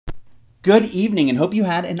Good evening and hope you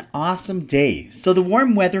had an awesome day. So the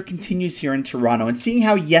warm weather continues here in Toronto, and seeing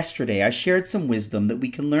how yesterday I shared some wisdom that we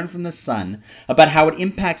can learn from the sun about how it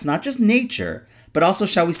impacts not just nature, but also,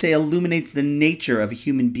 shall we say, illuminates the nature of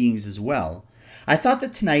human beings as well. I thought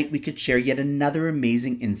that tonight we could share yet another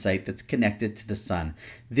amazing insight that's connected to the sun.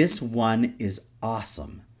 This one is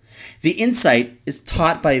awesome. The insight is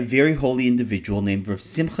taught by a very holy individual named Rav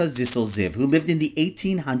Simcha Zissel Ziv, who lived in the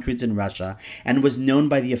 1800s in Russia and was known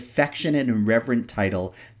by the affectionate and reverent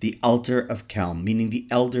title, the Alter of Kelm, meaning the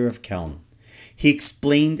Elder of Kelm. He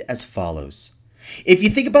explained as follows. If you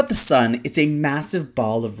think about the sun, it's a massive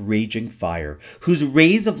ball of raging fire, whose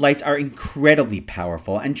rays of light are incredibly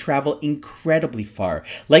powerful and travel incredibly far.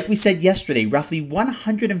 Like we said yesterday, roughly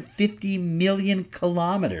 150 million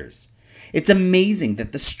kilometers. It's amazing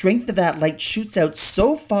that the strength of that light shoots out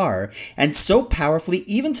so far and so powerfully,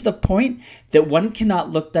 even to the point that one cannot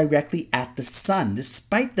look directly at the sun,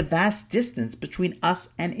 despite the vast distance between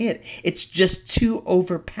us and it. It's just too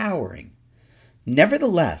overpowering.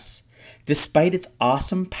 Nevertheless, despite its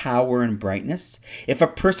awesome power and brightness, if a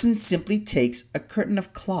person simply takes a curtain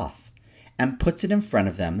of cloth and puts it in front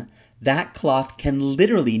of them, that cloth can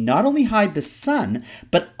literally not only hide the sun,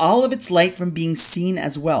 but all of its light from being seen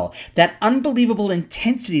as well. That unbelievable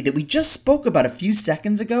intensity that we just spoke about a few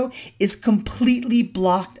seconds ago is completely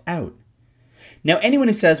blocked out. Now, anyone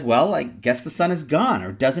who says, well, I guess the sun is gone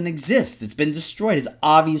or doesn't exist, it's been destroyed, is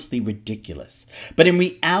obviously ridiculous. But in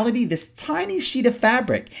reality, this tiny sheet of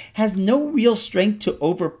fabric has no real strength to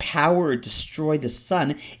overpower or destroy the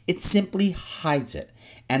sun. It simply hides it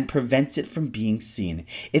and prevents it from being seen.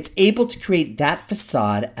 It's able to create that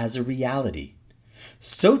facade as a reality.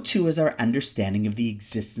 So too is our understanding of the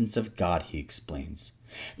existence of God, he explains.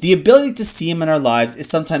 The ability to see him in our lives is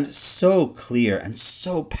sometimes so clear and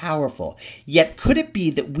so powerful, yet could it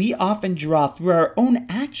be that we often draw through our own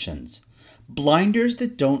actions blinders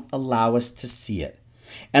that don't allow us to see it?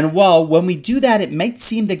 And while when we do that it might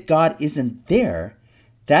seem that God isn't there,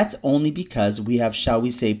 that's only because we have, shall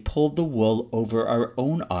we say, pulled the wool over our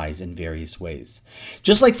own eyes in various ways.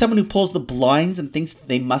 Just like someone who pulls the blinds and thinks that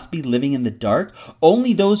they must be living in the dark,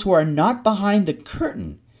 only those who are not behind the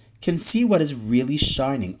curtain can see what is really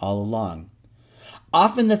shining all along.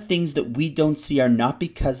 Often the things that we don't see are not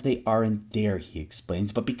because they aren't there, he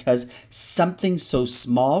explains, but because something so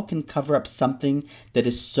small can cover up something that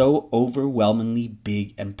is so overwhelmingly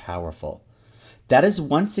big and powerful. That is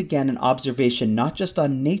once again an observation not just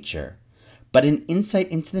on nature, but an insight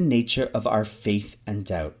into the nature of our faith and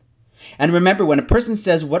doubt. And remember, when a person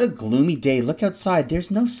says, what a gloomy day, look outside,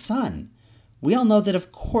 there's no sun. We all know that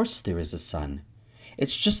of course there is a sun.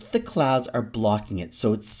 It's just the clouds are blocking it,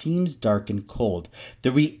 so it seems dark and cold.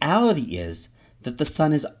 The reality is that the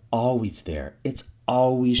sun is always there. It's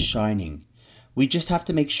always shining. We just have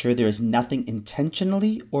to make sure there is nothing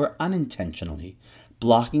intentionally or unintentionally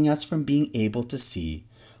blocking us from being able to see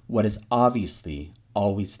what is obviously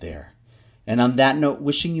always there. And on that note,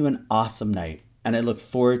 wishing you an awesome night, and I look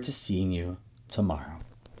forward to seeing you tomorrow.